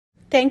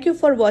Thank you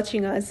for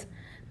watching us.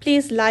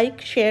 Please like,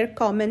 share,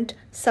 comment,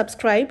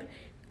 subscribe,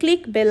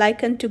 click bell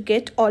icon to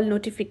get all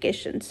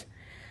notifications.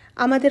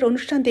 আমাদের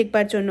অনুষ্ঠান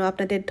দেখবার জন্য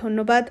আপনাদের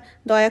ধন্যবাদ।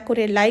 দয়া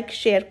করে লাইক,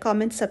 শেয়ার,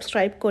 কমেন্ট,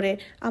 সাবস্ক্রাইব করে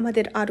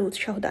আমাদের আরও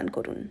উৎসাহ দান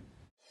করুন।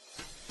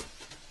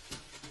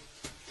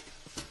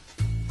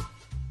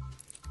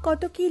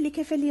 কত কি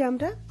লিখে ফেলি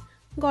আমরা,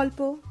 গল্প,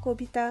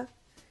 কবিতা,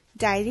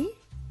 ডায়েরি,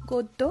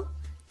 গদ্য,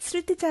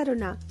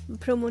 স্মৃতিচারণা,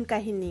 ভ্রমণ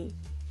কাহিনী।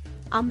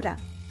 আমরা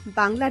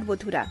বাংলার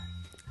বধূরা,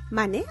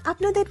 মানে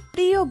আপনাদের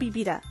প্রিয়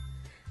বিবিরা,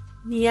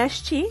 নিয়ে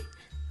আসছি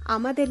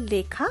আমাদের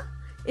লেখা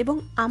এবং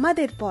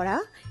আমাদের পড়া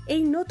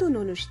এই নতুন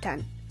অনুষ্ঠান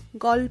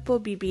গল্প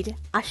বিবির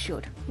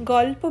আসর।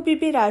 গল্প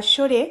বিবির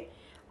আসরে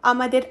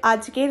আমাদের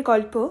আজকের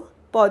গল্প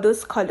পদস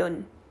খলন।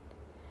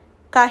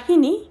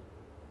 কাহিনী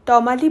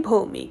তমালি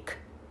ভৌমিক।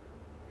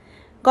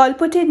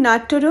 গল্পটির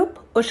নাট্যরূপ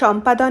ও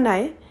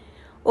সম্পাদনায়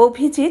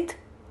অভিজিৎ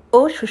ও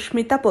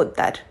সুস্মিতা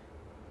পোদ্দার।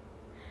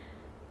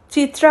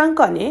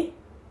 চিত্রাঙ্কনে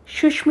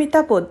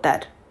সুস্মিতা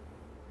পোদ্দার।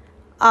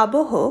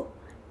 আবহ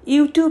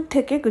ইউটিউব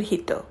থেকে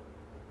গৃহীত।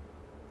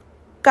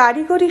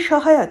 কারিগরি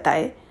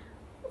সহায়তায়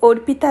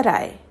অর্পিতা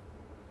রায়।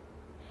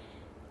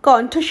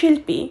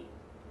 কণ্ঠশিল্পী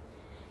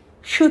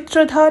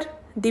সূত্রধর,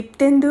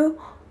 দীপ্তেন্দু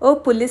ও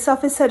পুলিশ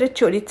অফিসারের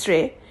চরিত্রে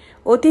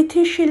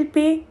অতিথি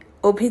শিল্পী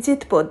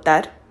অভিজিৎ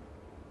পোদ্দার।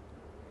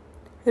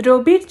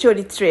 রবির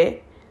চরিত্রে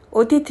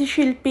অতিথি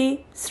শিল্পী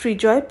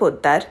সৃজয়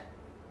পোদ্দার।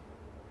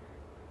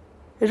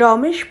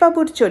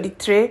 রমেশবাবুর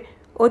চরিত্রে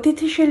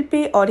অতিথি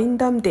শিল্পী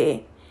অরিন্দম দে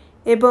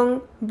এবং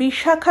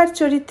বিশাখার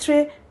চরিত্রে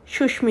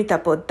সুস্মিতা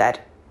পোদ্দার।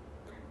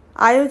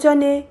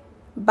 আয়োজনে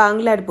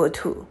বাংলার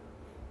বধূ।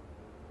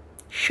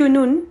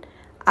 শুনুন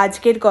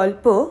আজকের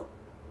গল্প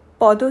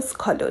পদস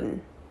খলন।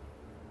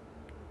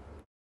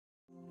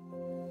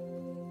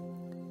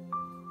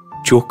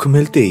 চোখ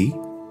মেলতেই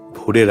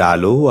ভোরের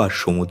আলো আর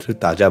সমুদ্রের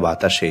তাজা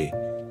বাতাসে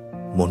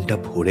মনটা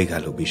ভরে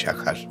গেল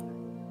বিশাখার।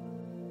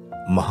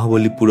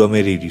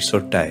 মহাবলীপুরমের এই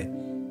রিসোর্টটায়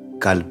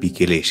কাল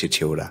বিকেলে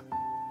এসেছে ওরা।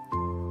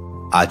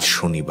 আজ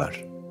শনিবার,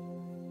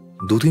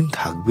 দুদিন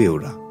থাকবে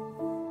ওরা।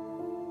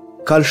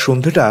 কাল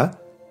সন্ধ্যাটা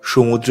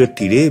সমুদ্রের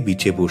তীরে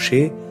বিচে বসে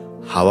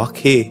হাওয়া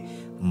খেয়ে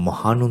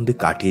মহানন্দে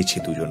কাটিয়েছে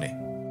দুজনে।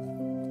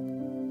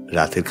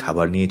 রাতের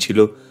খাবার নিয়েছিল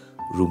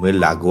রুমের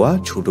লাগোয়া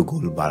ছোট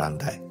গোল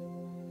বারান্দায়।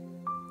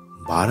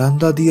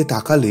 বারান্দা দিয়ে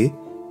তাকালে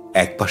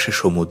একপাশে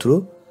সমুদ্র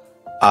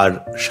আর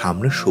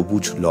সামনে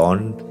সবুজ লন,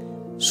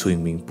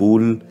 সুইমিং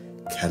পুল,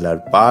 খেলার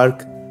পার্ক,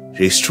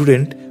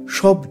 রেস্টুরেন্ট,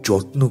 সব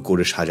যত্ন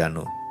করে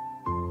সাজানো।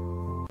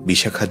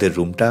 বিশাখাদের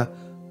রুমটা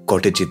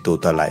কটেজের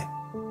দোতলায়।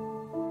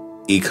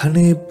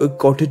 এখানে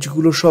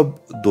কটেজগুলো সব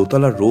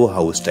দোতলা রো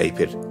হাউস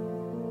টাইপের,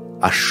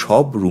 আর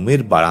সব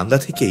রুমের বারান্দা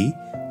থেকেই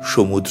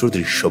সমুদ্র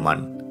দৃশ্যমান।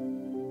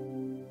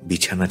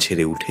 বিছানা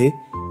ছেড়ে উঠে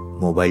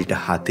মোবাইলটা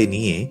হাতে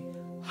নিয়ে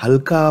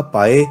হালকা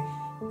পায়ে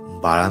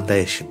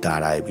বারান্দায় এসে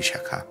দাঁড়ায়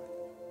বিশাখা।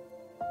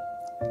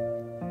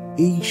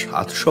 এই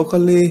সাত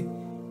সকালে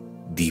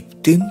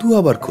দীপ্তেন্দু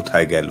আবার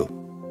কোথায় গেল?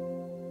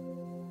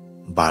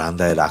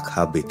 বারান্দায়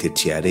রাখা বেতের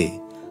চেয়ারে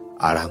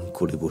আরাম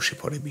করে বসে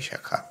পড়ে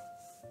বিশাখা।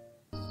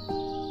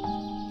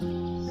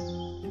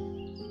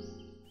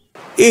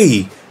 এই,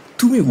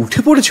 তুমি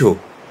উঠে পড়েছো?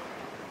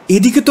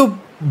 এদিকে তো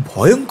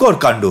ভয়ঙ্কর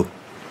কাণ্ড।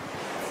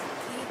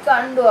 কি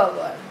কাণ্ড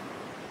আবার?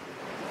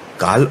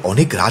 কাল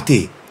অনেক রাতে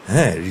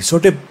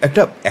রিসোর্টে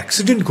একটা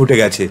অ্যাক্সিডেন্ট ঘটে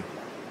গেছে।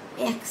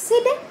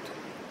 অ্যাক্সিডেন্ট?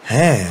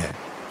 হ্যাঁ,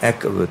 এক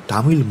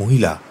তামিল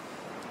মহিলা,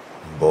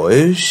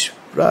 বয়স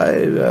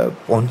প্রায়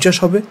 50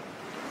 হবে,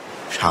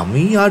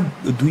 স্বামী আর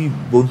দুই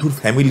বন্ধুর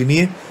ফ্যামিলি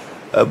নিয়ে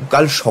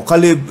কাল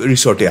সকালে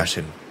রিসোর্টে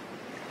আসেন।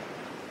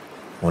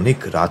 অনেক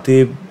রাতে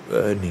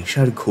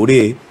নেশার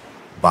ঘোরে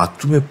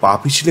বাথরুমে পা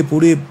পিছলে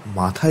পড়ে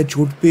মাথায়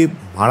চোট পেয়ে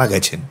মারা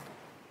গেছেন।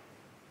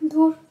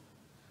 ধুর,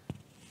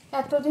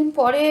 এতদিন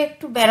পরে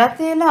একটু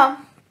বেড়াতে এলাম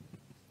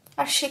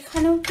আর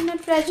সেখানেও কিনা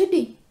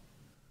ট্র্যাজেডি।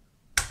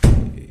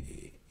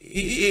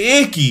 এ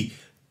কি,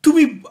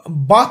 তুমি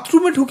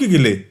বাথরুমে ঢুকে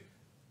গেলে?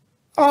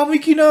 আমি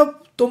কিনা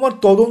তোমার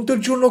তদন্তের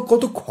জন্য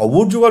কত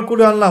খবর জোগাড়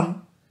করে আনলাম।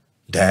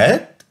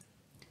 দেখ,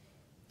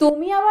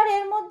 তুমি আবার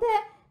এর মধ্যে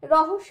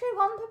রহস্যের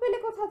গন্ধ পেলে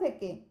কোথা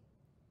থেকে?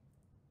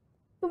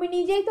 তুমি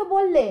নিজেই তো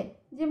বললে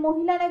যে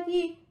মহিলা নাকি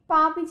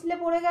পা পিছলে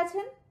পড়ে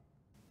গেছেন।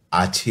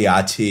 আছে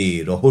আছে,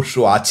 রহস্য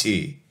আছে।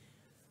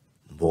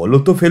 বলো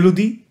তো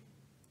ফেলুদি,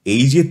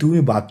 এই যে তুমি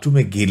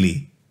বাথরুমে গেলে,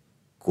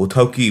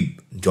 কোথাও কি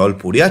জল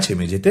পড়ে আছে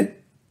মেঝেতে?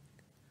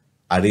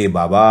 আরে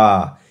বাবা,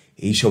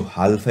 এইসব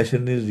হাল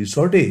ফ্যাশনের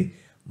রিসর্টে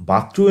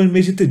বাথরুমের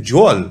মেঝেতে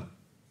জল?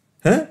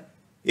 হ্যাঁ,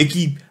 এ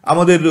কি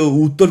আমাদের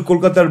উত্তর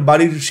কলকাতার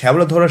বাড়ির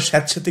শ্যাওলা ধরার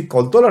স্যাঁতস্যাঁতে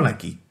কলতলা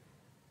নাকি?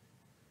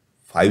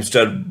 5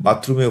 স্টার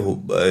বাথরুমে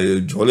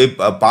জলে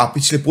পা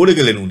পিছলে পড়ে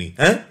গেলেন উনি,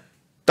 হ্যাঁ?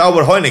 তা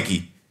আবার হয় নাকি?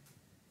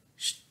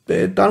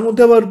 তার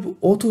মধ্যে আবার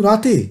অত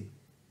রাতে।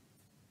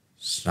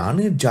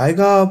 স্নানের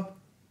জায়গা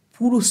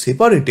পুরো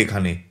সেপারেট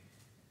এখানে।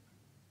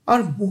 আর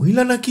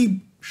মহিলা নাকি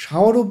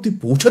শাওয়ার অব্দি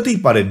পৌঁছাতেই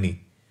পারেননি,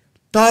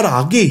 তার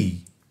আগেই।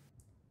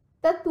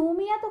 তা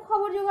তুমি এত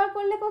খবর জোগাড়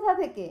করলে কোথা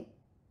থেকে?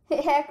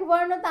 এক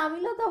বর্ণ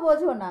তামিলও তো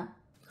বোঝো না।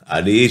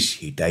 আরে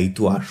সেটাই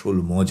তো আসল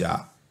মজা।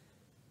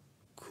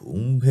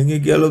 ঘুম ভেঙে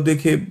গেল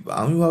দেখে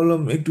আমি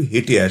ভাবলাম একটু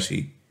হেঁটে আসি।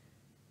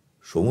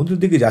 সমুদ্রের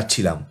দিকে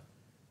যাচ্ছিলাম,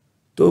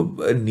 তো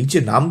নিচে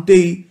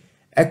নামতেই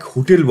এক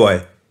হোটেল বয়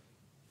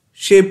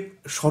সে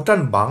শটান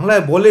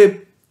বাংলায় বলে,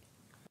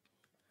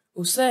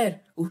 ও স্যার,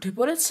 উঠে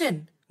পড়েছেন?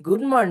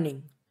 Good morning.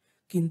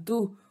 কিন্তু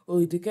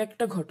ওইদিকে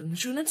একটা ঘটনা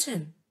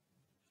শুনেছেন?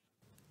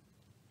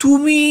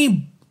 তুমি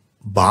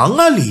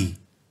বাঙালি?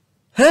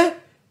 হ্যাঁ,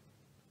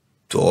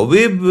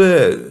 তবে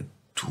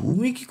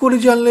তুমি কি করে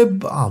জানলে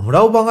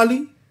আমরাও বাঙালি?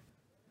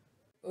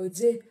 ওই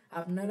যে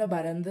আপনারা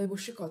বারান্দায়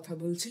বসে কথা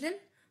বলছিলেন,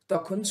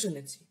 তখন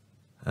শুনেছি।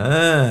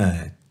 হ্যাঁ,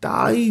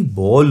 তাই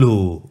বলো।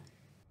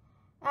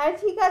 আর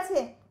ঠিক আছে,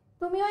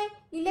 তুমি ওই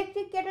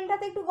ইলেকট্রিক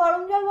কেটেলটাতে একটু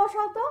গরম জল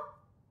বসাও তো,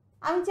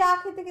 আমি চা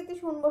খেতে খেতে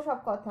শুনবো সব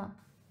কথা।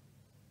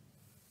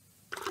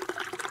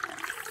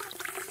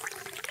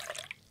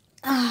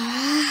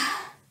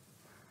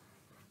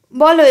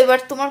 বলো, এবার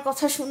তোমার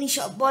কথা শুনি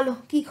সব। বলো,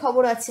 কি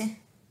খবর আছে?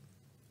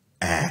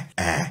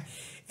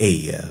 এই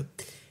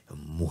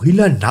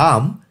মহিলার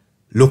নাম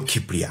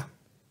লক্ষ্মীপ্রিয়া,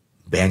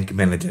 ব্যাংক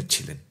ম্যানেজার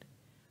ছিলেন।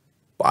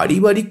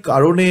 পারিবারিক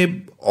কারণে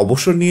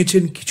অবসর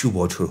নিয়েছেন কিছু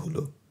বছর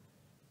হলো।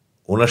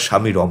 ওনার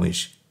স্বামী রমেশ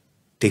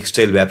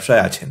টেক্সটাইল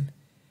ব্যবসায় আছেন।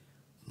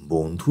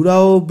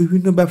 বন্ধুরাও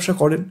বিভিন্ন ব্যবসা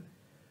করেন।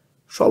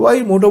 সবাই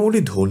মোটামুটি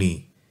ধনী।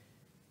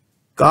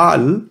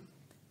 কাল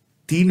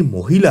 3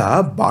 মহিলা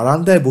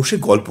বারান্দায় বসে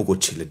গল্প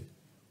করছিলেন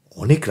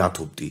অনেক রাত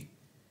অবধি।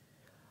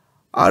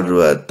 আর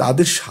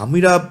তাদের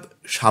স্বামীরা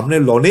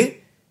সামনের লনে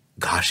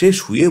ঘাসে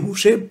শুয়ে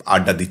বসে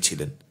আড্ডা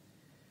দিচ্ছিলেন।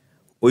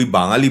 ওই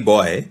বাঙালি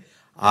বয়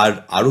আর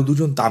আরো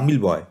 2জন তামিল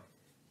বয়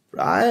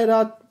প্রায়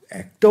রাত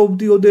 1টা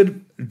অবধি ওদের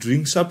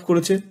ড্রিঙ্ক সার্ভ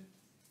করেছে।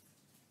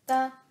 তা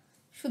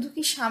শুধু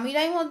কি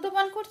স্বামীরাই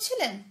মদ্যপান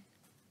করছিলেন?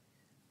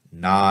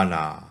 না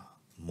না,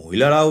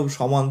 মহিলারাও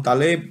সমান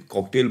তালে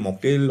ককটেল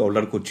মকটেল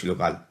অর্ডার করছিল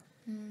কাল।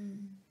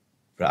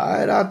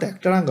 প্রায় রাত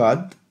 1টা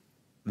নাগাদ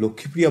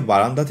লক্ষ্মীপ্রিয়া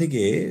বারান্দা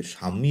থেকে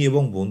স্বামী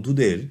এবং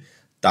বন্ধুদের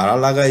তাড়া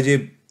লাগায় যে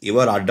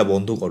এবার আড্ডা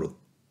বন্ধ করো,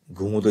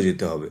 ঘুমোতে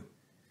যেতে হবে।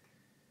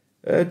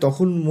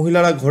 তখন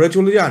মহিলারা ঘরে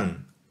চলে যান,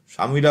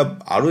 স্বামীরা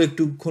আরো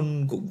একটুক্ষণ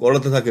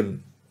গড়াতে থাকেন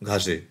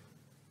ঘাসে।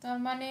 তার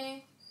মানে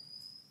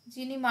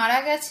যিনি মারা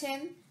গেছেন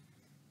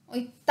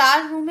ওই তার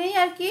রুমেই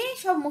আর কি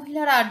সব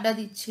মহিলারা আড্ডা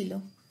দিচ্ছিল,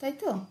 তাই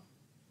তো?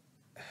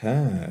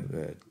 হ্যাঁ,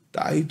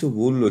 তাই তো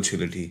বললো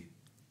ছেলেটি।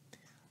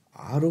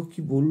 আরো কি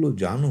বললো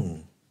জানো?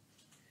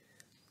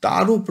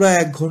 তারও প্রায়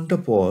 1 ঘন্টা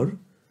পর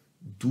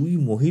 2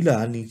 মহিলা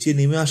নিচে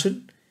নেমে আসেন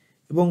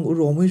এবং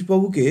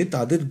রমেশবাবুকে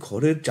তাদের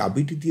ঘরের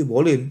চাবিটি দিয়ে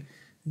বলেন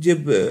যে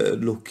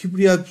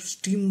লক্ষ্মীপ্রিয়া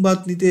স্টিম বাথ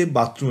নিতে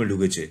বাথরুমে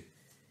ঢুকেছে।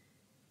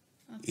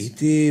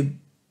 এতে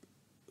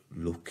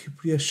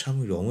লক্ষ্মীপ্রিয়ার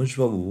স্বামী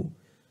রমেশবাবু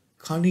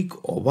খানিক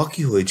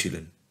অবাকই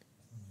হয়েছিলেন।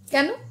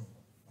 কেন?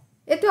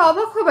 এতে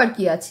অবাক হবার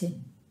কি আছে?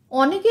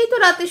 অনেকেই তো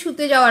রাতে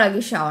শুতে যাওয়ার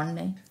আগে শাওয়ার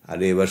নেয়।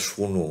 আরে এবার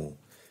শোনো,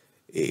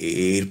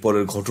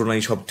 এরপরের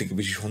ঘটনাই সব থেকে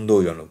বেশি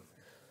সন্দেহজনক।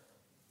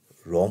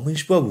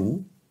 রমেশবাবু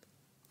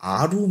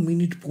আরো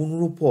মিনিট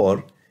 15 পর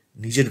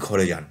নিজের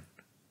ঘরে যান।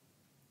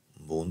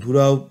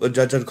 বন্ধুরাও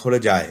যার যার ঘরে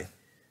যায়।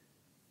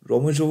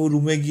 রমেশবাবু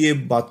রুমে গিয়ে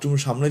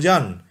বাথরুমের সামনে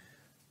যান,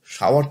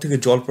 শাওয়ার থেকে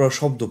জল পড়ার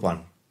শব্দ পান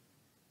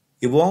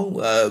এবং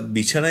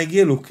বিছানায়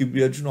গিয়ে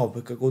লক্ষ্মীপ্রিয়ার জন্য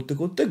অপেক্ষা করতে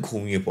করতে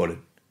ঘুমিয়ে পড়েন।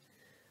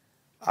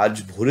 আজ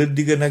ভোরের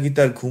দিকে নাকি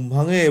তার ঘুম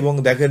ভাঙে এবং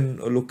দেখেন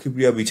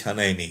লক্ষ্মীপ্রিয়া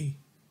বিছানায় নেই।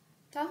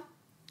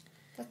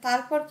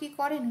 তারপর কি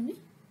করেন উনি?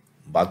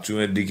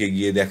 বাথরুমের দিকে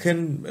গিয়ে দেখেন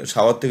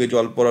শাওয়ার থেকে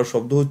জল পড়ার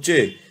শব্দ হচ্ছে।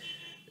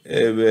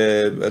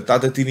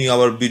 তাতে তিনি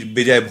আবার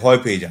বেজায় ভয়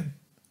পেয়ে যান।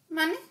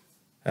 মানে?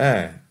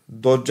 হ্যাঁ,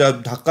 দরজা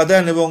ধাক্কা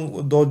দেন এবং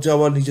দরজা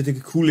আবার নিচে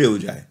থেকে খুলেও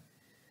যায়।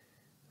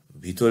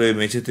 ভিতরে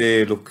মেঝেতে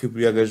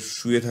লক্ষ্মীপ্রিয়াকে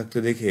শুয়ে থাকতে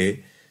দেখে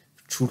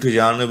ছুটে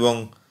যান এবং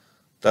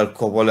তার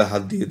কপালে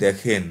হাত দিয়ে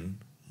দেখেন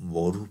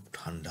বরফ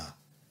ঠান্ডা,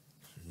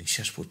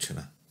 নিঃশ্বাস পড়ছে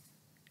না।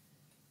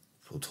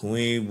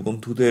 প্রথমেই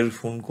বন্ধুদের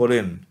ফোন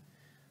করেন,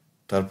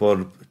 তারপর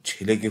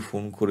ছেলেকে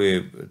ফোন করে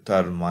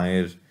তার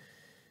মায়ের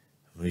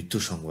মৃত্যু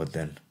সংবাদ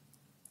দেন।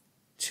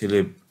 ছেলে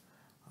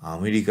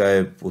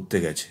আমেরিকায় পড়তে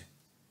গেছে।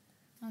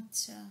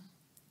 আচ্ছা।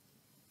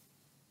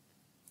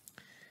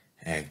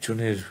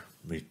 একজনের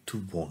মৃত্যু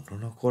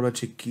বর্ণনা করা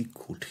যে কি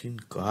কঠিন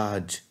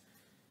কাজ।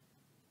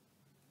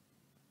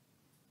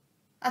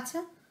 আচ্ছা,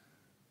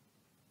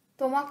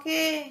 তোমাকে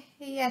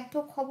এই এত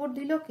খবর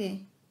দিল কে?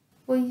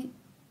 ওই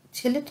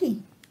ছেলেটি?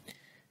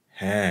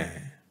 হ্যাঁ,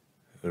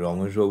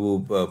 রমেশবাবু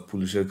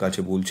পুলিশের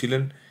কাছে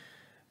বলছিলেন,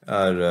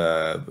 আর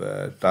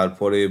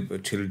তারপরে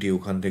ছেলেটি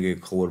ওখান থেকে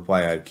খবর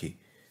পায় আর কি।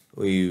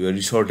 ওই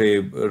রিসর্টে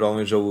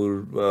রমেশবাবুর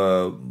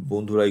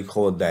বন্ধুরাই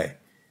খবর দেয়।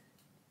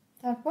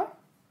 তারপর?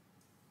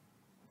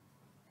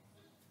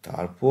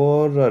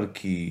 তারপর আর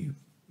কি,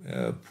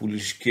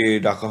 পুলিশকে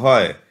ডাকা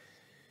হয়,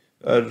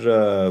 আর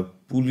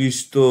পুলিশ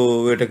তো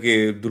এটাকে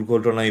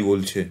দুর্ঘটনাই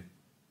বলছে।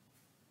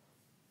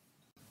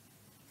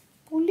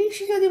 পুলিশ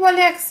যদি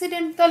বলে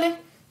অ্যাক্সিডেন্ট, তাহলে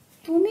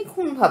তুমি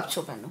খুন ভাবছো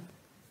কেন?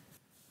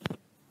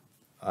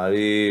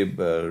 আরে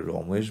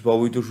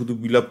রমেশবাবুই তো শুধু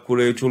বিলাপ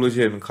করে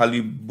চলেছেন, খালি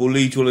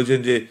বলেই চলেছেন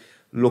যে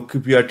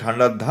লক্ষ্মীপ্রিয়ার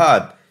ঠান্ডার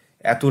ধাত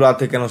এত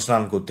রাতে কেন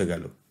স্নান করতে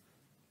গেল?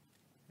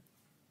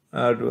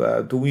 আর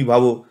তুমি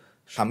ভাবো,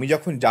 স্বামী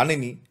যখন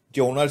জানেনি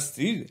যে ওনার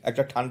স্ত্রীর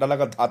একটা ঠান্ডা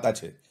লাগার ধাত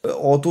আছে,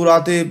 অত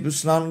রাতে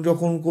স্নান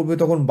যখন করবে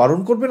তখন বারণ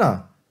করবে না?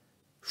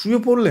 শুয়ে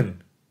পড়লেন।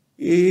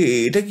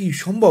 এটা কি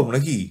সম্ভব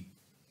নাকি?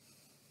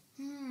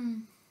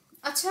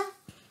 আচ্ছা,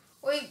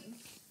 ওই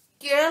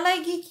কেরালায়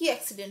গিয়ে কি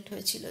অ্যাক্সিডেন্ট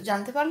হয়েছিল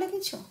জানতে পারলে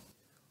কিছু?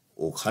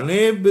 ওখানে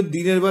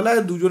দিনের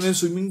বেলায় দুজনে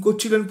সুইমিং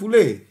করছিলেন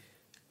পুলে।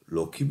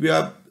 লক্ষ্মীপ্রিয়া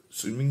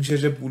সুইমিং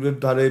শেষে পুলের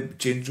ধারে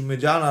চেঞ্জ রুমে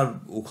যান আর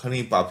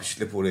ওখানেই পা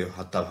পিছলে পড়ে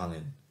হাতটা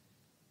ভাঙেন।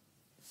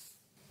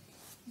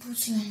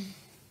 বুঝলাম।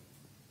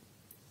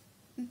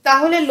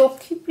 তাহলে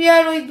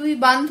লক্ষ্মীপ্রিয়ার ওই দুই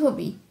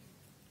বান্ধবী,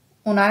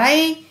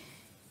 ওনারাই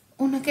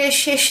ওনাকে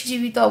শেষ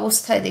জীবিত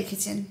অবস্থায়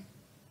দেখেছেন,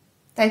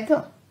 তাই তো?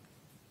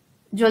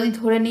 যদি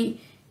ধরে নিই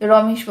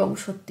রমেশবাবু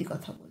সত্যি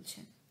কথা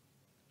বলছেন।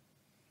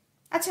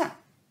 আচ্ছা,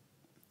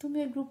 তুমি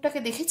ওই গ্রুপটাকে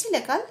দেখেছিলে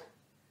কাল?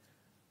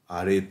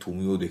 আরে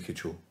তুমিও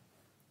দেখেছো।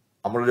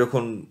 আমরা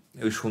যখন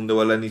ওই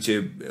সন্ধ্যেবেলা নিচে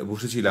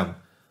বসেছিলাম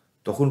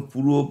তখন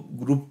পুরো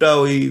গ্রুপটা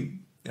ওই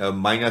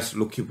মাইনাস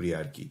লক্ষ্মীপ্রিয়া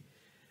আর কি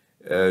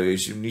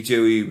নিচে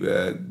ওই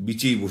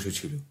বিচেই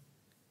বসেছিল।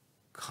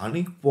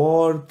 খানিক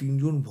পর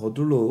তিনজন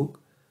ভদ্রলোক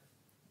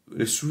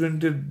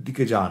রেস্টুরেন্টের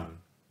দিকে যান।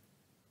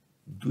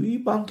 দুই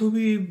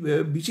বান্ধবী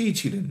বিচেই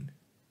ছিলেন।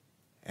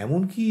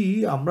 এমনকি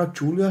আমরা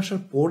চলে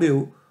আসার পরেও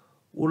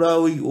ওরা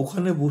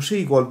ওখানে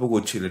বসেই গল্প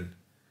করছিলেন।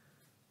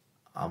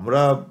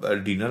 আমরা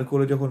ডিনার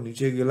করে যখন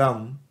নিচে গেলাম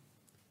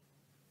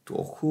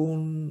তখন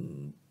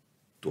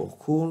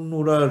তখন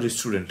ওরা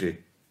রেস্টুরেন্টে।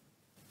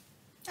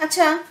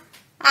 আচ্ছা,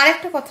 আর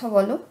একটা কথা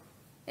বলো,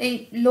 এই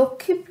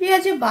লক্ষ্মীপ্রিয়া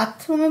যে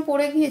বাথরুমে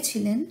পড়ে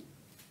গিয়েছিলেন,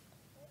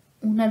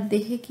 ওনার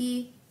দেহে কি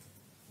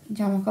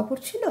জামা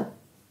কাপড় ছিল?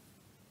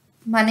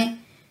 মানে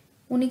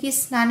উনি কি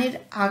স্নানের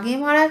আগে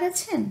মারা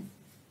গেছেন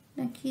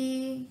নাকি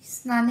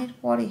স্নানের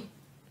পরে?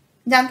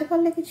 জানতে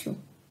পারলে কিছু?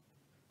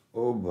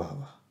 ও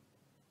বাবা,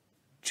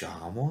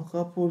 জামা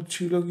কাপড়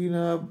ছিল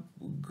কিনা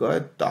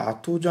গায়ে তা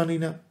তো জানি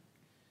না।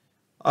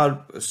 আর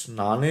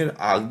স্নানের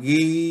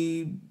আগেই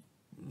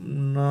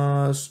না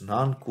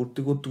স্নান করতে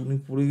করতে উনি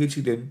পড়ে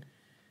গেছিলেন,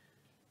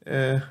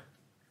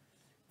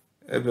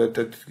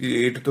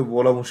 এটা তো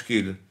বলা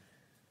মুশকিল।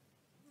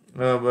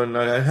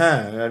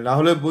 হ্যাঁ, না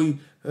হলে ওই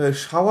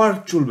শাওয়ার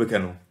চলবে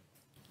কেন?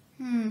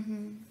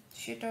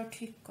 সেটাও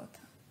ঠিক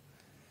কথা।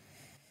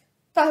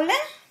 তাহলে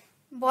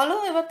বলো,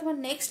 এবার তোমার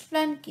নেক্সট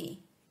প্ল্যান কি?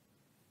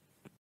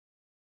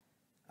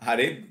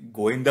 আরে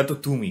গোয়েন্দা তো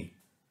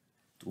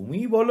তুমি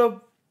বলো,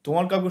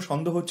 তোমার কাউকে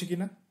সন্দেহ হচ্ছে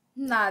কিনা?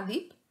 না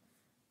দীপ,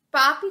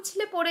 পা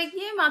পিছলে পড়ে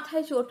গিয়ে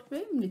মাথায় চোট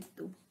পেয়ে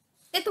মৃত্যু,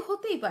 এ তো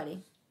হতেই পারে।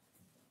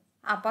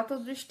 আপাত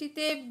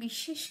দৃষ্টিতে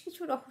বিশেষ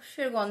কিছু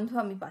রহস্যের গন্ধ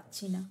আমি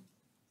পাচ্ছি না।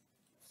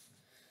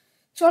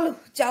 চলো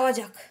যাওয়া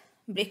যাক,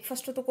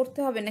 ব্রেকফাস্টও তো করতে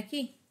হবে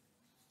নাকি?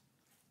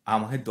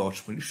 আমায় 10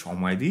 মিনিট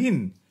সময় দিন,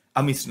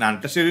 আমি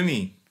স্নানটা সেরে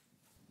নিই।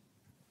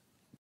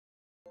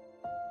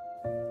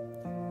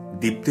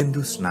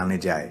 দীপ্তেন্দু স্নানে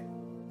যায়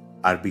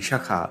আর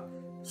বিশাখা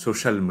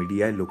সোশ্যাল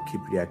মিডিয়ায়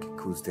লক্ষ্মীপ্রিয়াকে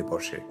খুঁজতে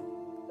বসে।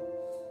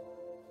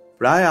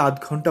 প্রায় আধ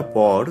ঘন্টা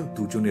পর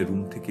দুজনে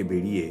রুম থেকে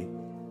বেরিয়ে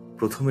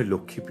প্রথমে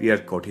লক্ষ্মীপ্রিয়ার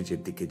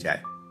কটেজের দিকে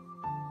যায়।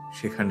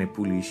 সেখানে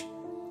পুলিশ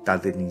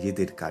তাদের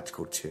নিজেদের কাজ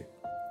করছে।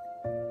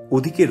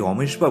 ওদিকে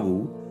রমেশবাবু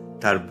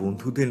তার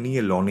বন্ধুদের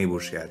নিয়ে লনে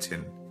বসে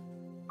আছেন।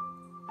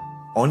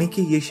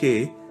 অনেকেই এসে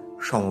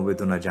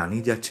সমবেদনা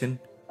জানিয়ে যাচ্ছেন।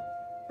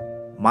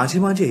 মাঝে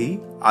মাঝেই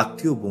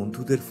আত্মীয়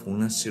বন্ধুদের ফোন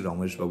আসছে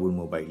রমেশবাবুর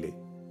মোবাইলে।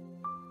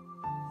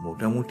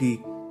 মোটামুটি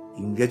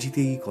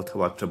ইংরেজিতেই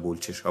কথাবার্তা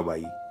বলছে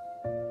সবাই।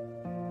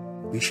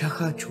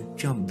 বিশাখা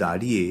চুপচাপ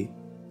দাঁড়িয়ে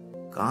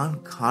কান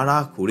খাড়া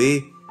করে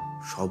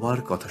সবার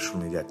কথা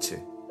শুনে যাচ্ছে।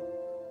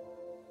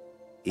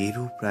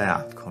 এরও প্রায়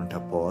আধ ঘন্টা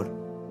পর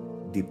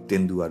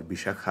দীপ্তেন্দু আর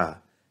বিশাখা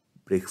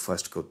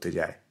ব্রেকফাস্ট করতে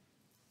যায়।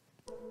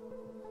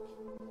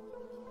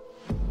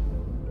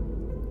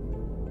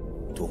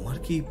 তোমার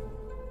কি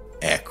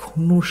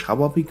এখনো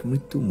স্বাভাবিক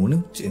মৃত্যু মনে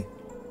হচ্ছে?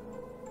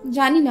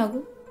 জানি না গো,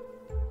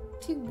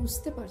 ঠিক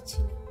বুঝতে পারছি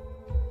না।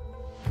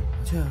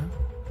 আচ্ছা,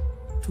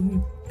 তুমি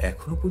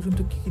এখনো পর্যন্ত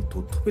কি কি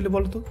তথ্য পেলে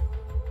বলো তো?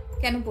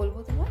 কেন বলবো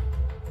তোমার?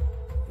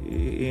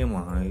 এ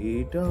মা,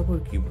 এটা আবার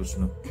কি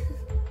প্রশ্ন?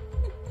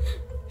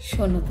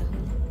 শোনো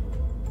তাহলে,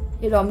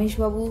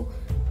 রমেশবাবু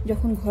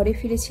যখন ঘরে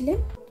ফিরেছিলেন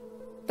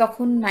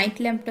তখন নাইট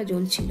ল্যাম্পটা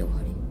জ্বলছিল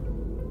ঘরে।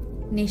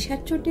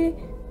 নেশার চোটে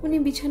উনি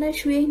বিছানায়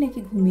শুয়েই নাকি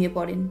ঘুমিয়ে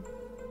পড়েন।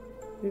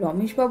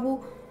 রমেশবাবু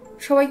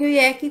সবাইকে ওই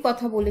একই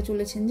কথা বলে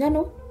চলেছেন,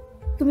 জানো?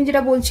 তুমি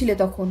যেটা বলছিলে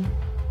তখন,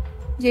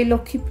 যে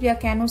লক্ষ্মীপ্রিয়া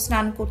কেন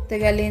স্নান করতে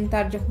গেলেন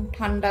তার যখন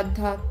ঠান্ডার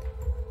ধাত,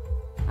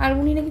 আর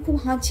উনি নাকি খুব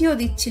হাঁচিও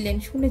দিচ্ছিলেন,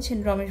 শুনেছেন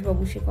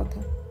রমেশবাবু সে কথা।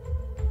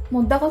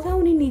 মোদ্দা কথা,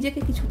 উনি নিজেকে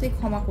কিছুতেই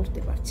ক্ষমা করতে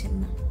পারছেন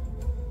না।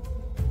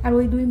 আর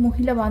ওই দুই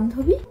মহিলা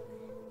বান্ধবী,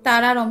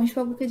 তারা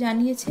রমেশবাবুকে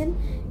জানিয়েছেন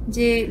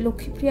যে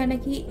লক্ষ্মীপ্রিয়া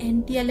নাকি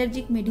অ্যান্টি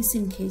অ্যালার্জিক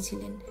মেডিসিন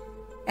খেয়েছিলেন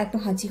এত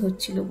হাঁচি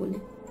হচ্ছিল বলে।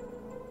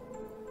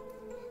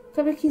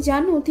 তবে কি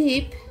জানো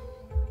দীপ,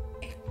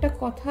 একটা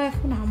কথা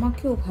এখন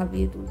আমাকেও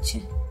ভাবিয়ে তুলছে।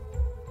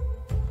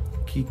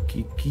 কি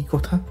কি কি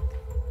কথা?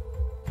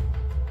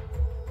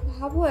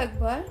 ভাবো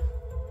একবার,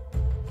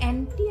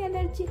 অ্যান্টি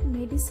অ্যালার্জিক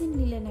মেডিসিন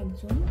নিলেন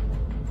একজন,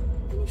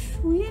 তিনি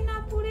শুয়ে না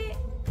পড়ে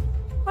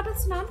হঠাৎ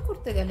স্নান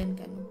করতে গেলেন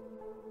কেন?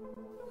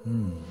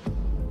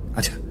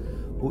 আচ্ছা,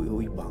 ওই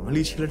ওই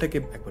বাঙালি ছেলেটাকে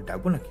একবার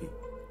ডাকবো নাকি?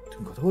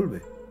 তুমি কথা বলবে?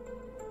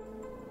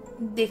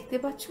 দেখতে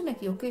পাচ্ছ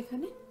নাকি ওকে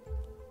এখানে?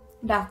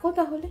 ডাকো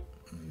তাহলে।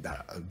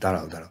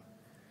 দাঁড়াও দাঁড়াও,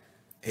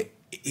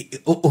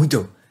 ওই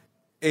তো,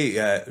 এই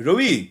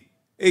রবি,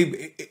 এই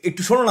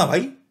একটু শোনো না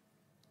ভাই।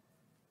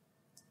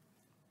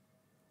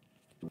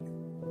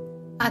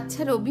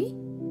 আচ্ছা রবি,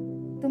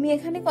 তুমি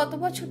এখানে কত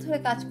বছর ধরে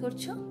কাজ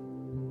করছো?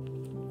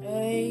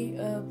 এই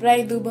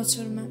প্রায় 2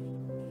 বছর ম্যাম।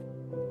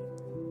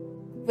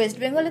 ওয়েস্ট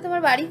বেঙ্গলে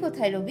তোমার বাড়ি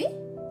কোথায় রবি?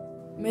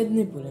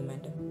 মেদিনীপুরে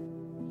ম্যাডাম।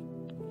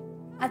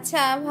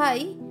 আচ্ছা ভাই,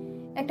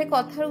 একটা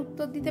কথার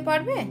উত্তর দিতে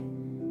পারবে?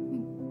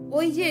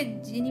 ওই যে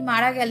যিনি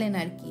মারা গেলেন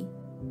আর কি,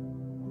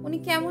 উনি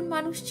কেমন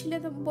মানুষ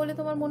ছিলেন বলে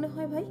তোমার মনে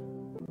হয় ভাই?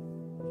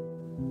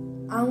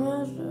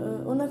 আমার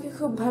ওনাকে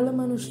খুব ভালো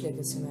মানুষ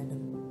লেগেছে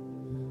ম্যাডাম।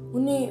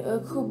 উনি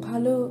খুব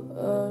ভালো,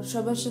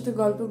 সবার সাথে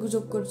গল্প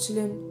গুজব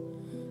করছিলেন।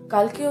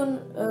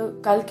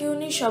 কালকে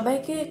উনি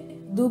সবাইকে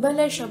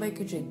দুবেলায়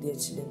সবাইকে ট্রিট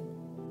দিয়েছিলেন।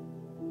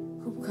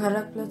 খুব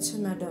খারাপ লাগছে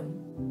ম্যাডাম,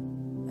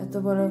 এত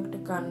বড় একটা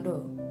কাণ্ড।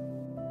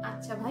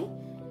 আচ্ছা ভাই,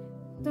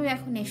 তুমি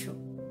এখন এসো,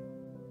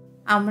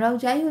 আমরাও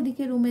যাই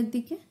ওদিকে রুমের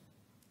দিকে,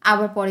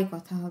 আবার পরে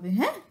কথা হবে।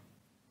 হ্যাঁ,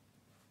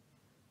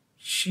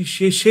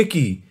 সে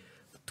কি,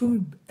 তুমি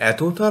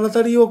এত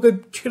তাড়াতাড়ি ওকে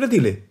ছেড়ে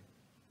দিলে?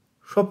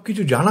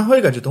 সবকিছু জানা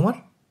হয়ে গেছে তোমার?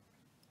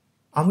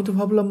 আমি তো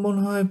ভাবলাম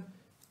মনে হয়।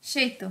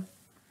 সেই তো,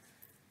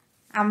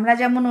 আমরা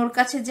যেমন ওর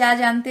কাছে যা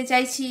জানতে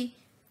চাইছি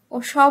ও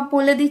সব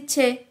বলে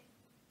দিচ্ছে,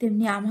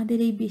 তেমনি আমাদের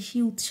এই বেশি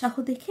উৎসাহ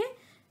দেখে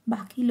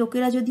বাকি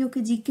লোকেরা যদি ওকে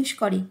জিজ্ঞেস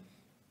করে,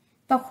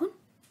 তখন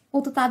ও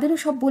তো তাদেরও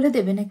সব বলে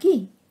দেবে নাকি?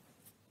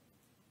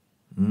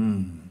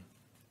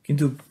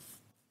 কিন্তু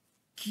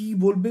কি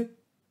বলবে,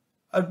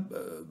 আর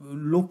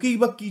লোকেই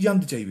বা কি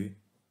জানতে চাইবে?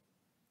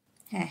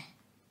 হ্যাঁ,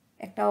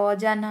 একটা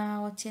অজানা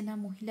অচেনা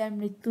মহিলার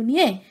মৃত্যু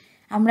নিয়ে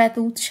আমরা এত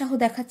উৎসাহ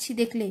দেখাচ্ছি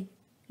দেখলে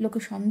লোকে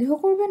সন্দেহ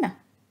করবে না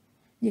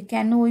যে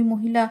কেন ওই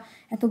মহিলা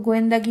এত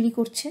গোয়েন্দাগিরি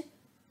করছে?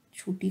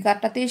 ছুটি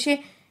কাটাতে এসে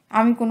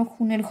আমি কোনো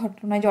খুনের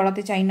ঘটনায়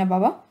জড়াতে চাই না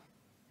বাবা।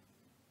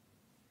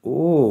 ও,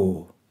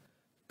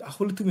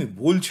 তাহলে তুমি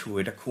বলছো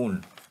এটা খুন?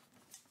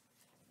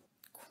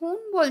 খুন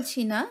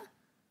বলছি না,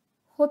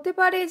 হতে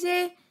পারে যে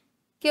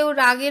কেউ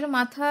রাগের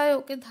মাথায়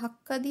ওকে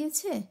ধাক্কা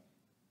দিয়েছে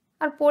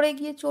আর পড়ে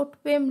গিয়ে চোট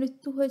পেয়ে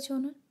মৃত্যু হয়েছে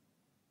ওনার।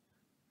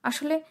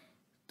 আসলে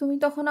তুমি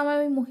তখন আমার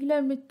ওই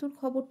মহিলার মৃত্যুর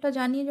খবরটা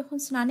জানিয়ে যখন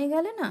স্নানে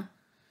গেলে না,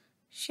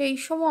 সেই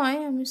সময়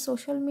আমি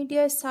সোশ্যাল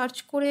মিডিয়ায় সার্চ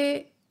করে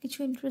কিছু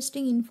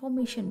ইন্টারেস্টিং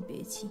ইনফরমেশন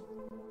পেয়েছি।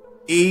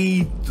 এই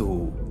তো,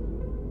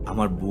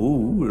 আমার বউ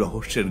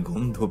রহস্যের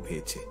গন্ধ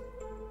পেয়েছে।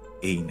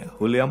 এই না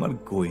হলে আমার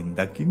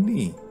গোয়েন্দা কিন্নি।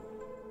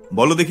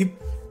 বলো দেখি,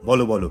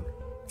 বলো বলো,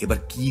 এবার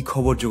কি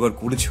খবর জোগাড়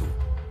করেছো?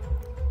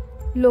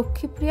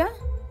 লক্ষ্মীপ্রিয়া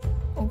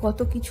ও গত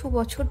কিছু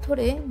বছর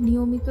ধরে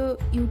নিয়মিত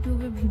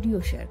ইউটিউবে ভিডিও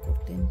শেয়ার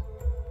করতেন,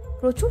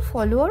 প্রচুর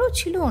ফলোয়ারও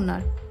ছিল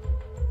ওনার।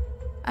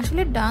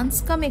 আসলে ডান্স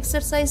কাম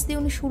এক্সারসাইজ দিয়ে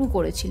উনি শুরু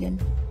করেছিলেন,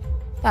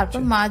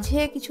 তারপর মাঝে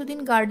কিছুদিন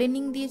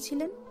গার্ডেনিং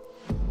দিয়েছিলেন,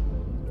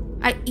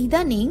 আর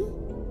ইদানিং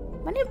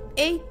মানে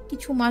এই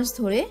কিছু মাস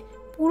ধরে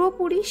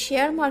পুরোপুরি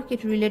share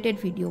market related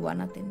video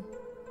বানাতেন।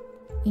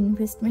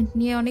 Investment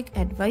নিয়ে অনেক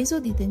অ্যাডভাইসও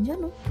দিতেন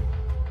জানো।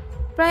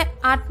 প্রায়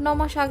 8-9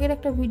 মাস আগের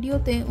একটা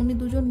ভিডিওতে উনি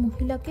 2জন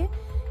মহিলাকে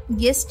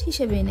গেস্ট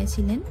হিসেবে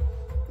এনেছিলেন,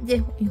 যে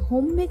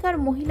হোম মেকার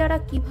মহিলারা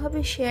কিভাবে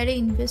শেয়ারে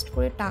ইনভেস্ট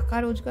করে টাকা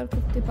রোজগার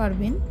করতে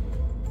পারবেন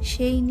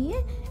সেই নিয়ে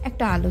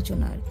একটা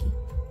আলোচনা আর কি।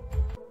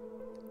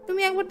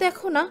 তুমি একবার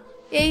দেখো না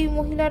এই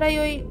মহিলারাই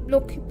ওই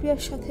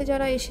লক্ষ্মীপ্রিয়ার সাথে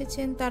যারা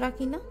এসেছেন তারা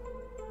কিনা।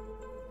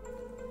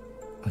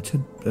 আচ্ছা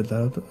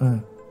তারা তো,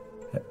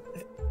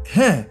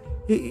 হ্যাঁ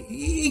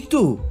এই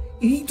তো,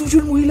 এই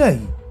 2জন মহিলাই।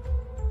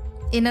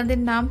 এনাদের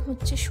নাম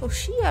হচ্ছে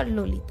শশী আর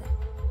ললিতা।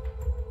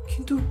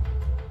 কিন্তু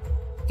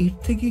এর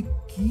থেকে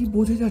কি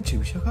বোঝা যাচ্ছে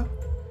বিশাখা?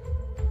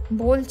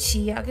 বলছি,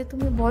 আগে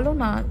তুমি বলো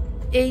না,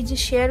 এই যে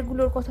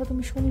শেয়ারগুলোর কথা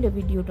তুমি শুনলে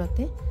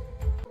ভিডিওটাতে,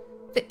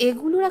 তো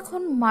এগুলোর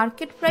এখন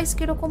মার্কেট প্রাইস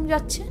কিরকম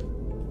যাচ্ছে?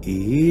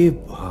 এ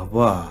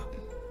বাবা,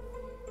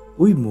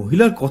 ওই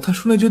মহিলার কথা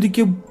শুনে যদি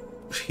কেউ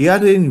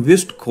শেয়ারে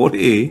ইনভেস্ট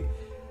করে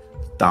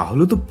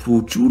তাহলে তো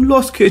প্রচুর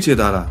লস খেয়েছে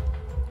তারা।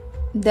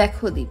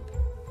 দেখো দীপ,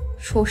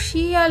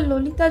 শশী আর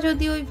ললিতা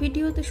যদি ওই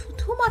ভিডিওতে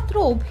শুধুমাত্র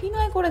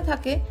অভিনয় করে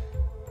থাকে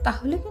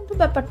তাহলে কিন্তু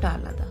ব্যাপারটা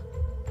আলাদা,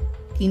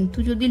 কিন্তু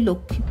যদি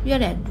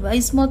লক্ষ্মীপ্রিয়ার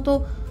অ্যাডভাইস মতো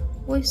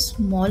ওই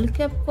স্মল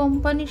ক্যাপ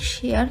কোম্পানির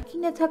শেয়ার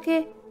কিনে থাকে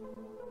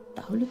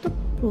তাহলে তো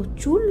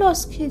প্রচুর লস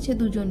খেয়েছে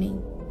দুজনেই।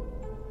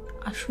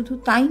 আর শুধু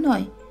তাই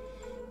নয়,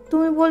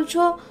 তুমি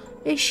বলছো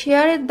এই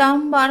শেয়ারের দাম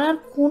বাড়ার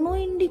কোনো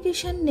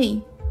ইন্ডিকেশন নেই,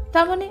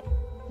 তার মানে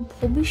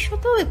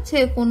ভবিষ্যতেও এর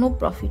থেকে কোনো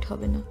প্রফিট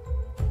হবে না,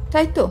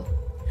 তাই তো?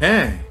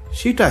 হ্যাঁ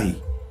সেটাই।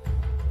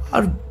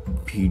 আর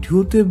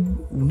ভিডিওতে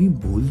উনি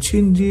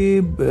বলছেন যে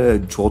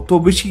যত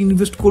বেশি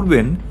ইনভেস্ট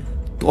করবেন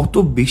তত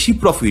বেশি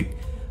প্রফিট,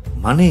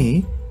 মানে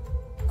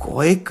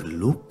কয়েক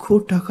লক্ষ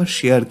টাকার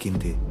শেয়ার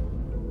কিনতে।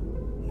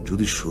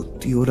 যদি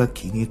সত্যি ওরা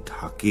কিনে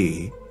থাকে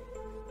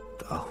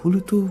তাহলে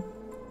তো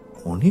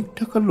অনেক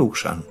টাকার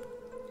লোকসান।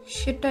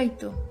 সেটাই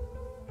তো।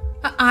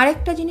 আর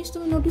একটা জিনিস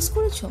তুমি নোটিস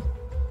করেছো,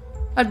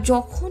 আর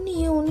যখনই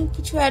উনি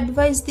কিছু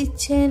অ্যাডভাইস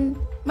দিচ্ছেন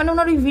মানে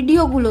ওনার ওই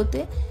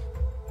ভিডিওগুলোতে,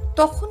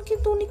 তখন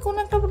কিন্তু উনি কোনো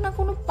একটা না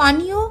কোনো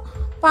পানীয়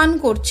পান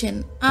করছেন।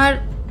 আর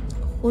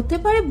হতে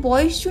পারে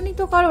বয়সজনিত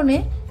কারণে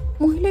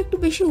মহিলা একটু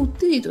বেশি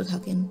উত্তেজিত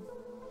থাকেন।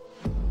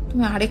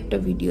 তুমি আরেকটা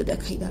ভিডিও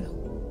দেখাই, দাঁড়াও।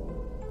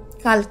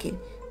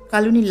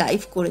 কাল উনি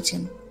লাইভ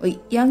করেছেন ওই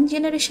ইয়াং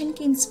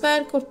জেনারেশনকে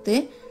ইন্সপায়ার করতে।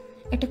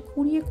 একটা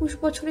 20-21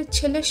 বছরের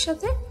ছেলের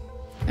সাথে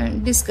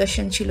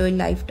ডিসকাশন ছিল ওই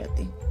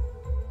লাইভটাতে।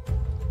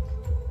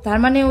 তার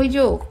মানে ওই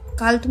যে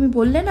কাল তুমি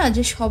বললে না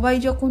যে সবাই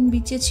যখন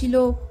বিচে ছিল,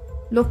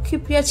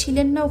 লক্ষ্মীপ্রিয়া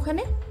ছিলেন না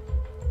ওখানে,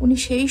 উনি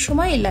সেই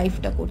সময় এই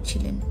লাইভটা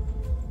করছিলেন।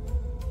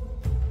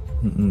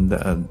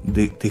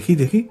 দেখি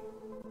দেখি।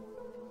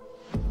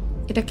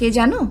 এটা কে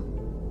জানো?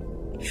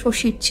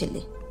 শশীর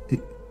ছেলে।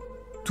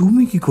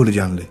 তুমি কি করে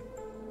জানলে?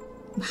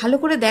 ভালো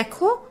করে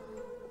দেখো,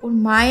 ওর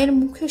মায়ের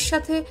মুখের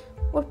সাথে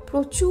ওর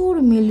প্রচুর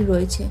মিল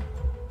রয়েছে।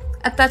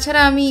 আর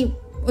তাছাড়া আমি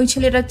ওই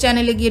ছেলেটার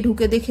চ্যানেলে গিয়ে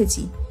ঢুকে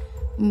দেখেছি,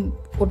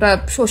 ওটা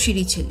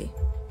শশীরই ছেলে।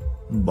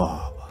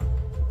 বাবা,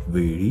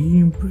 ভেরি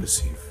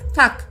ইমপ্রেসিভ।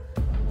 থাক,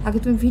 আগে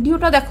তুমি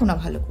ভিডিওটা দেখো না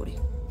ভালো করে।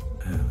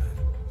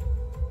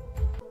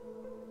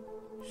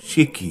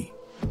 সে কি,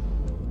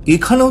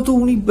 এখানেও তো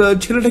উনি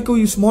ছেলেটাকে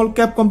ওই স্মল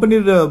ক্যাপ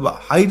কোম্পানির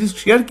হাই রিস্ক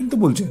শেয়ার কিনতে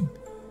বলছেন।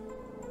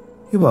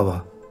 এ বাবা,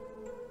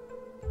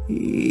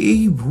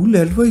 এই ভুল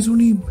অ্যাডভাইস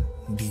উনি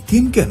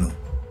দিতেন কেন?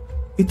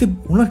 এতে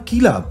ওনার কি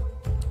লাভ?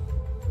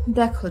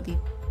 দেখো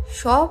দীপ,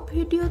 সব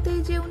ভিডিওতেই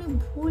যে উনি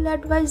ভুল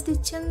অ্যাডভাইস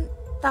দিচ্ছেন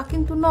তা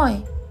কিন্তু নয়।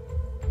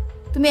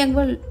 তুমি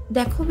একবার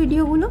দেখো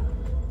ভিডিওগুলো,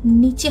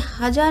 নিচে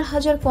হাজার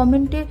হাজার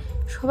কমেন্টে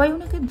সবাই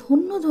ওনাকে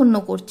ধন্য ধন্য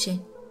করছে।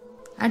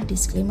 আর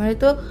ডিসক্লেমারে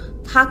তো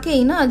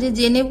থাকেই না যে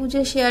জেনে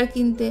বুঝে শেয়ার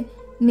কিনতে,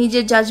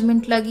 নিজের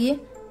জাজমেন্ট লাগিয়ে।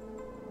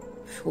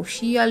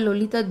 শশী আর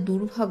ললিতার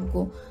দুর্ভাগ্য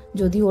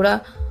যদি ওরা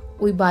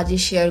ওই বাজে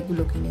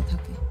শেয়ারগুলো কিনে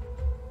থাকে।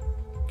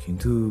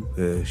 কিন্তু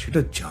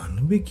সেটা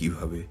জানবে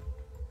কিভাবে?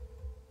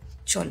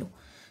 চলো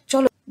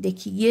চলো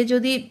দেখি গিয়ে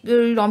যদি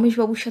রমেশ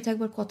বাবুর সাথে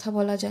একবার কথা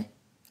বলা যায়,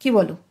 কি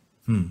বলো?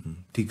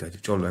 ঠিক আছে,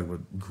 চলো একবার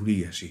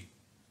ঘুরিয়ে আসি।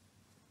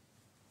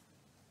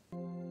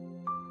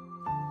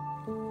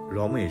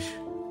 রমেশ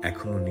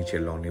এখনো নিচে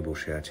লনে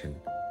বসে আছেন,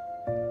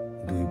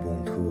 দুই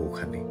বন্ধু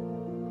ওখানে।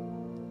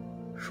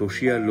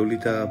 শশী আর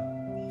ললিতা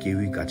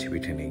কেউই কাছে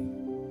পিঠে নেই।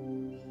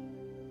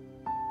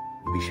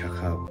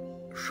 বিশাখা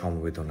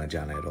সমবেদনা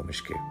জানায়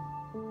রমেশকে।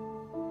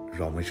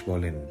 রমেশ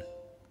বলেন,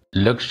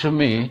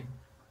 Lakshmi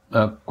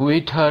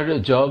quit her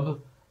job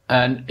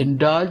and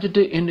indulged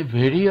in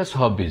various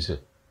hobbies.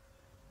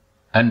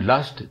 And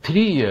last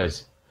 3 years,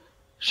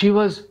 she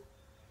was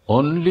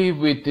only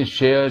with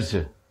shares.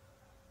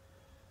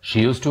 She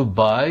used to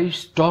buy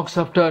stocks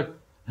after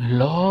a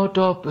lot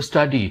of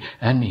study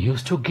and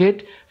used to get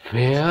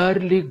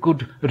fairly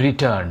good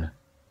return.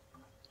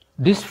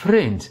 These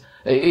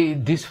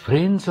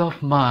friends of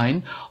mine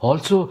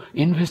also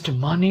invest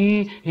money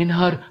in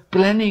her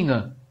planning.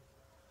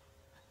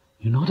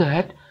 You know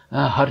that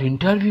her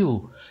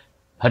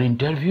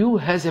interview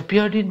has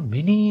appeared in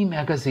many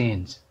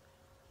magazines.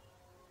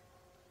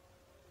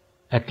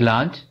 At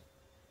lunch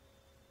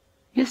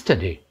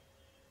yesterday,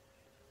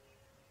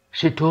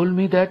 she told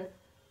me that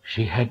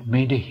she had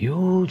made a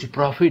huge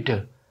profit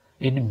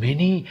in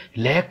many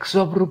lakhs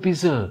of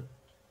rupees.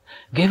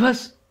 Gave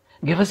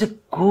us a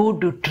good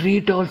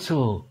treat also.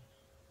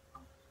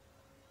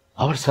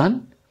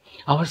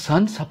 Our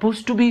son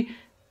supposed to be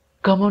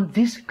come on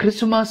this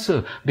Christmas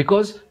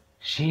because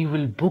she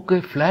will book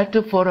a flat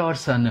for our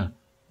son.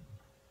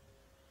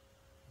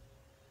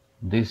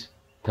 This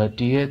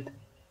 30th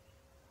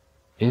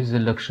is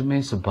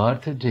Lakshmi's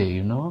birthday,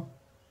 you know.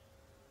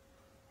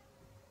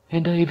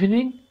 In the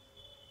evening,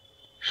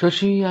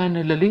 Shashi and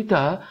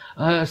Lalita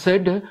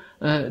said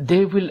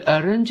they will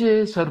arrange a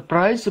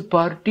surprise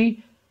party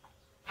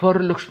for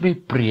Lakshmi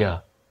Priya.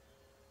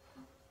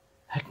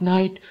 At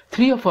night,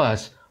 3 of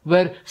us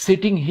were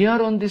sitting here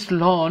on this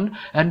lawn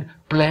and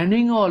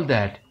planning all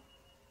that.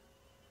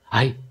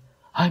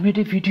 I made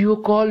a video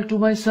call to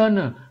my son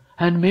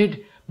and made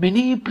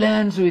many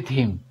plans with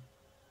him.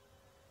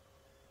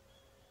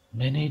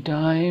 Many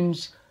times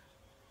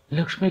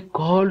Lakshmi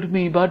called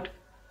me, but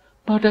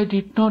I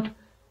did not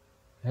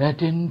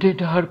attend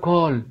her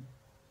call.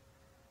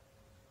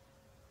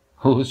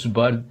 Whose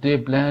birthday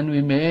plan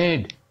we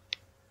made?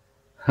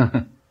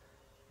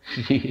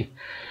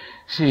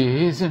 She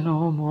is no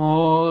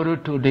more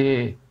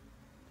today.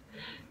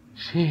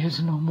 She is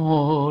no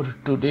more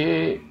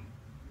today.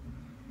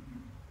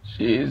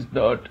 She is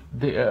not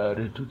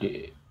there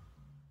today.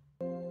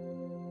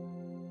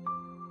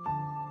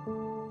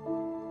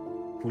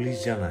 Police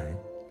জানায়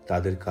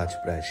তাদের কাজ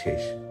প্রায়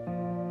শেষ,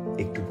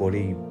 একটু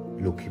পরেই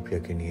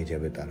লক্ষ্মীপ্রিয়াকে নিয়ে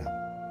যাবে তারা।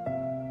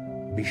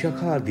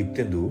 বিশাখা আর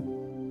দীপ্তেন্দু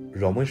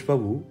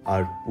রমেশবাবু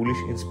আর পুলিশ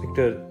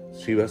ইন্সপেক্টর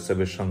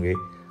শ্রীবাস্তবের সঙ্গে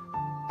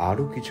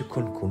আরো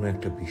কিছুক্ষণ কোনো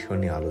একটা বিষয়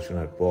নিয়ে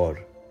আলোচনার পর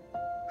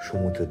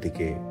সমুদ্রের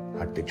দিকে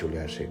হাঁটতে চলে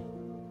আসে।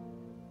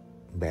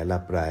 বেলা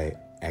প্রায়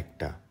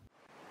 1টা।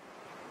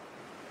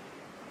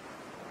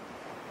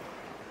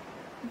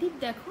 দীপ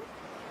দেখো,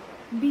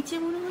 বিচে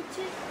মনে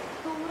হচ্ছে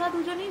তোমরা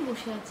দুজনেই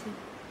বসে আছে।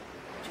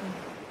 চল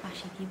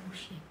পাশে গিয়ে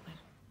বসি একবার।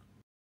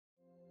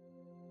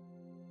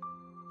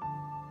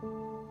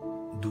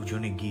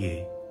 দুজনে গিয়ে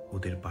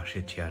ওদের পাশে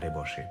চেয়ারে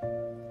বসে।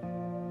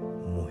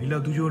 মহিলা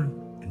দুজন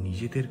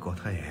নিজেদের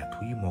কথায়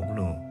এতই মগ্ন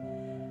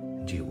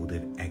যে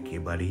ওদের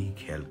একেবারেই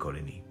খেয়াল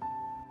করেনি।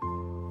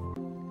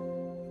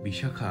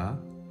 বিশাখা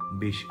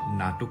বেশ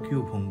নাটকীয়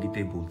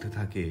ভঙ্গিতে বলতে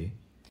থাকে,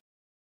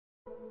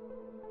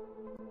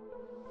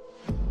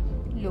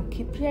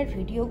 লক্ষ্মীপ্রিয়ার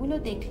ভিডিওগুলো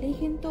দেখলেই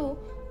কিন্তু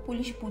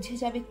পুলিশ বুঝে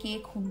যাবে কে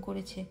খুন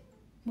করেছে,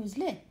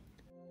 বুঝলে?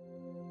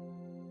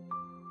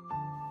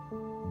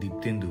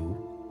 দীপ্তেন্দু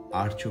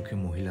আর চোখে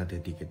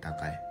মহিলাদের দিকে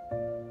তাকায়।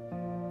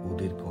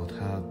 ওদের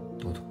কথা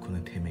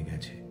ততক্ষণে থেমে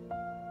গেছে।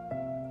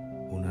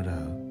 ওনারা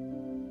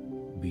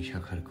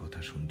বিশাখার কথা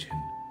শুনছেন।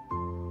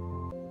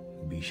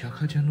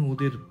 বিশাখা যেন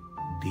ওদের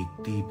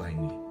দেখতেই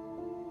পায়নি।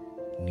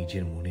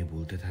 নিজের মনে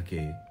বলতে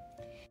থাকে,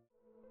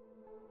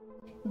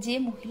 যে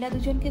মহিলা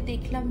দুজনকে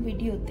দেখলাম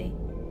ভিডিওতে,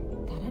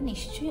 তারা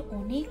নিশ্চয়ই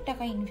অনেক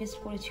টাকা ইনভেস্ট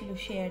করেছিল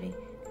শেয়ারে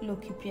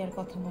লক্ষ্মীপ্রিয়ার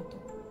কথা মতো।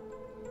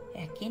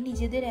 একে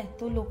নিজেদের এত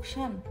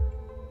লোকসান,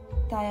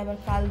 তাই আবার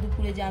কাল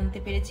দুপুরে জানতে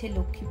পেরেছে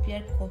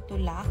লক্ষ্মীপ্রিয়ার কত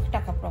লাখ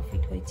টাকা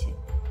প্রফিট হয়েছে।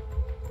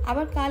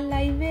 আবার কাল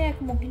লাইভে এক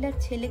মহিলার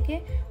ছেলেকে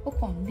ও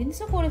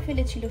কনভিন্সও করে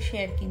ফেলেছিল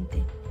শেয়ার কিনতে।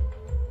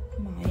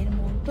 মায়ের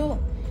মন তো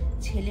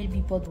ছেলের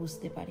বিপদ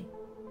বুঝতে পারে,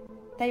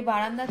 তাই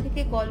বারান্দা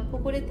থেকে গল্প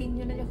করে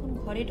তিনজনে যখন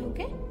ঘরে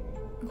ঢোকে,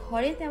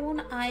 ঘরে তেমন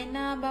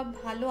আয়না বা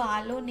ভালো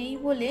আলো নেই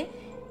বলে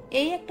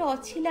এই একটা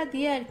অছিলা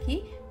দিয়ে আর কি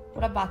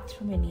ওরা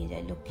বাথরুমে নিয়ে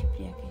যায়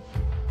লক্ষ্মীপ্রিয়াকে।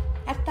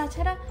 আর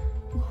তাছাড়া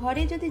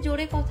ঘরে যদি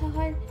জোরে কথা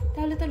হয়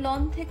তাহলে তো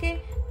লন থেকে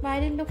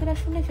বাইরের লোকেরা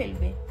শুনে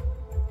ফেলবে,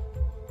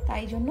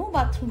 তাই জন্যও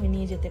বাথরুমে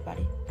নিয়ে যেতে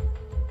পারে।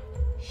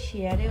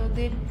 শেয়ারে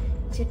ওদের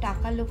যে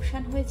টাকা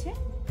লোকসান হয়েছে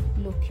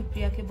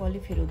লক্ষ্মীপ্রিয়াকে বলে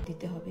ফেরত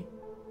দিতে হবে,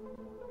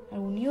 আর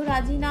উনিও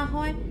রাজি না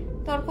হয়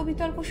তর্ক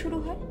বিতর্ক শুরু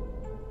হয়।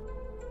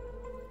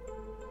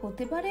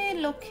 হতে পারে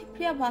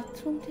লক্ষ্মীপ্রিয়া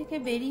বাথরুম থেকে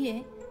বেরিয়ে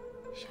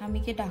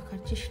স্বামীকে ডাকার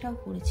চেষ্টাও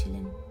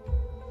করেছিলেন,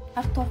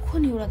 আর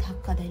তখনই ওরা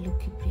ধাক্কা দেয়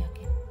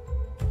লক্ষ্মীপ্রিয়াকে।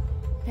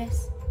 ব্যাস,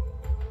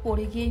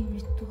 পড়ে গিয়েই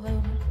মৃত্যু হয়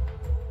ওনার।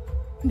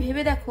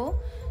 ভেবে দেখো,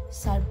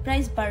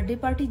 সারপ্রাইজ বার্থডে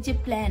পার্টির যে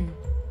প্ল্যান,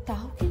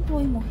 তাও কিন্তু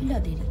ওই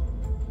মহিলাদেরই।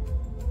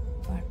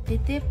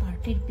 বার্থডেতে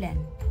পার্টির প্ল্যান,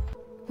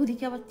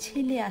 ওদিকে আবার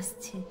ছেলে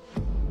আসছে।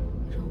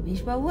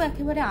 রমেশবাবু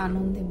একেবারে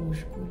আনন্দে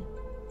মশগুল।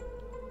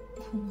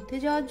 ঘুমোতে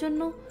যাওয়ার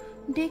জন্য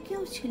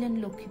ডেকেও ছিলেন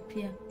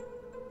লক্ষ্মীপ্রিয়া।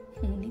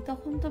 উনি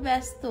তখন তো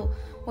ব্যস্ত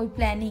ওই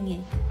প্ল্যানিংয়ে,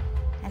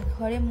 আর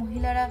ঘরে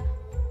মহিলারা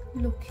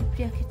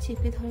লক্ষ্মীপ্রিয়াকে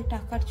চেপে ধরে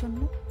টাকার জন্য।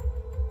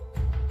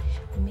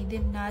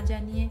 স্বামীদের না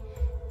জানিয়ে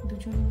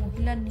দুজন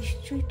মহিলা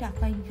নিশ্চয়ই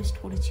টাকা ইনভেস্ট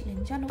করেছিলেন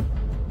জানো।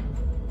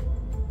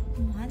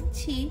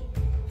 মানছি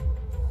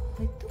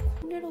হয়তো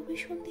খুনের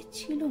অভিসন্ধি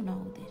ছিল না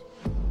ওদের,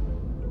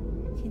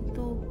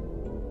 কিন্তু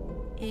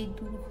এই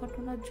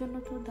দুর্ঘটনার জন্য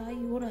তো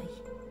দায়ী ওরাই।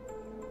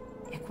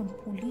 এখন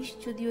পুলিশ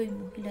যদি ওই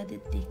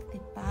মহিলাদের দেখতে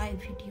পায়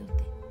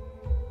ভিডিওতে,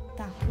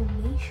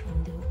 তাহলেই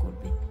সন্দেহ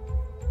করবে।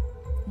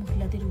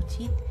 মহিলাদের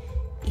উচিত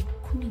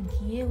এক্ষুনি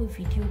গিয়ে ওই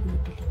ভিডিওগুলো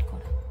ডিলিট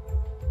করা।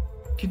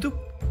 কিন্তু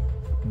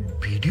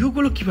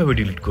ভিডিওগুলো কিভাবে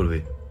ডিলিট করবে?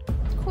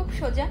 খুব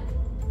সোজা।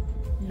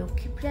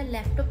 লক্ষ্মীপ্রিয়ার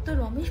ল্যাপটপ তো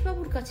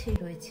রমেশবাবুর কাছেই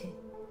রয়েছে,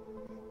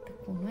 তো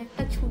কোনো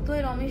একটা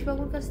ছুতোয়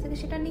রমেশবাবুর কাছ থেকে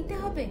সেটা নিতে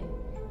হবে,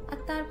 আর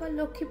তারপর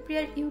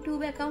লক্ষ্মীপ্রিয়ার ইউটিউব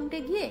অ্যাকাউন্টে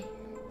গিয়ে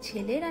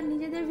ছেলের আর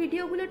নিজেদের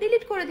ভিডিওগুলো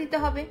ডিলিট করে দিতে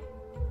হবে।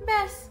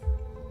 ব্যাস।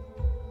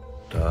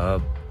 তা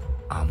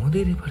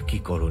আমাদের এবার কি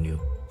করণীয়?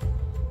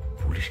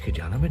 পুলিশকে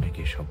জানাবে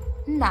নাকি সব?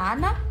 না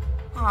না,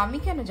 আমি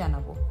কেন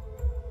জানাবো?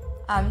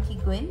 আমি কি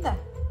গোয়েন্দা?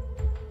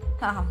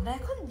 আমরা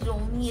এখন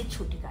জমিয়ে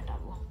ছুটি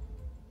কাটাবো।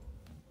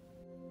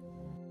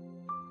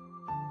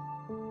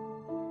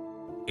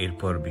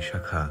 এরপর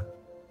বিশাখা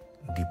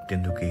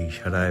দীপ্তেন্দুকে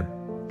ইশারায়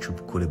চুপ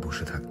করে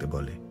বসে থাকতে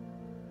বলে।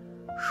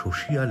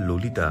 শশী আর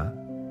ললিতা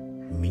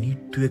মিনিট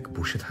দুয়েক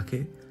বসে থাকে,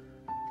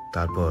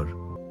 তারপর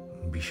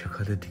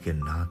বিশাখাদের দিকে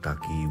না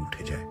তাকিয়ে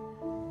উঠে যায়।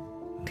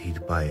 ধীর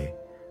পায়ে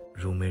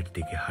রুমের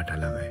দিকে হাঁটা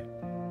লাগায়।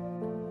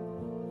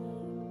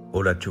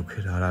 ওরা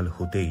চোখের আড়াল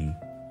হতেই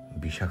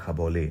বিশাখা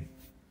বলে,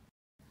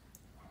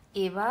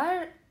 এবার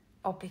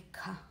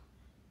অপেক্ষা।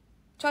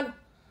 চলো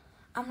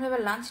আমরা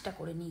এবার লাঞ্চটা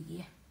করে নিয়ে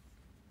গিয়ে।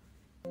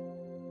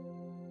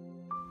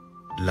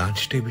 লাঞ্চ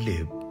টেবিলে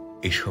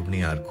এসব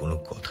নিয়ে আর কোনো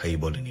কথাই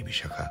বলেনি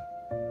বিশাখা।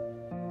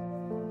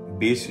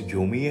 বেশ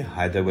জমিয়ে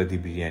হায়দ্রাবাদি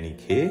বিরিয়ানি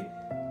খেয়ে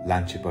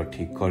লাঞ্চের পর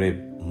ঠিক করে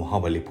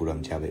মহাবালিপুরম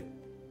যাবে।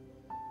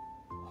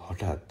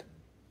 হঠাৎ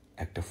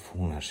একটা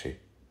ফোন আসে।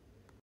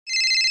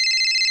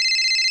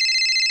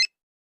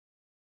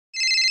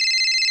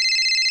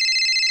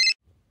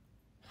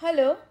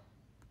 Hello,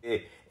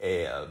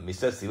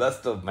 mister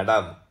Srivastava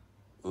madam.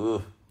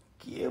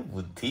 কি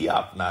বুদ্ধি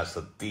আপনার,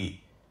 সত্যি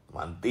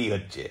মানতেই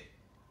হচ্ছে।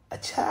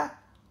 আচ্ছা,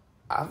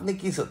 আপনি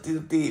কি সত্যি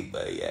সত্যি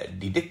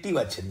ডিটেকটিভ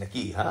আছেন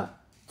নাকি? হ্যাঁ,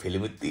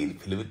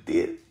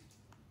 ফিল্মিত্তির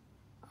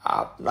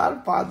আপনার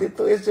পাদে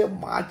তো এসে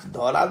মাছ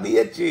ধরা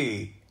দিয়েছে।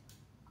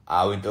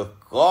 আমি তো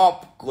কপ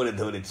করে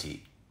ধরেছি।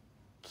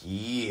 কি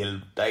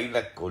হেল্পটাই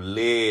না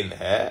করলেন।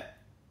 হ্যাঁ,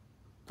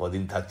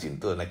 কদিন থাকছেন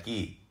তো নাকি?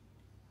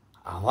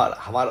 আমার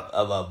আমার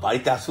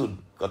বাড়িতে আসুন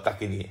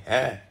কথাকে নিয়ে।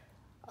 হ্যাঁ,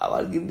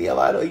 আমার গিন্নি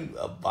আবার ওই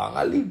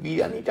বাঙালি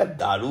বিরিয়ানিটা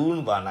দারুণ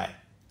বানায়।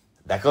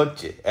 দেখা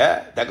হচ্ছে, হ্যাঁ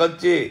দেখা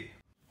হচ্ছে।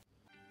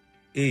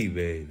 এই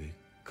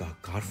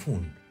কার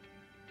ফোন?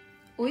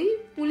 ওই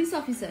পুলিশ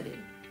অফিসারের।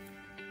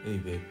 এই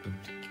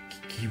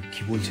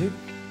কি বলছে?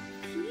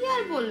 কি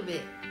আর বলবে,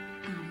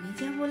 আমি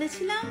যা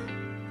বলেছিলাম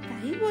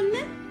তাই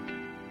বললেন।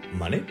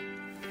 মানে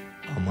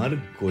আমার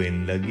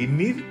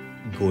গোয়েন্দাগিন্নির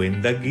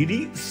গোয়েন্দাগিরি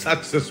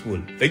সাকসেসফুল,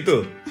 তাই তো?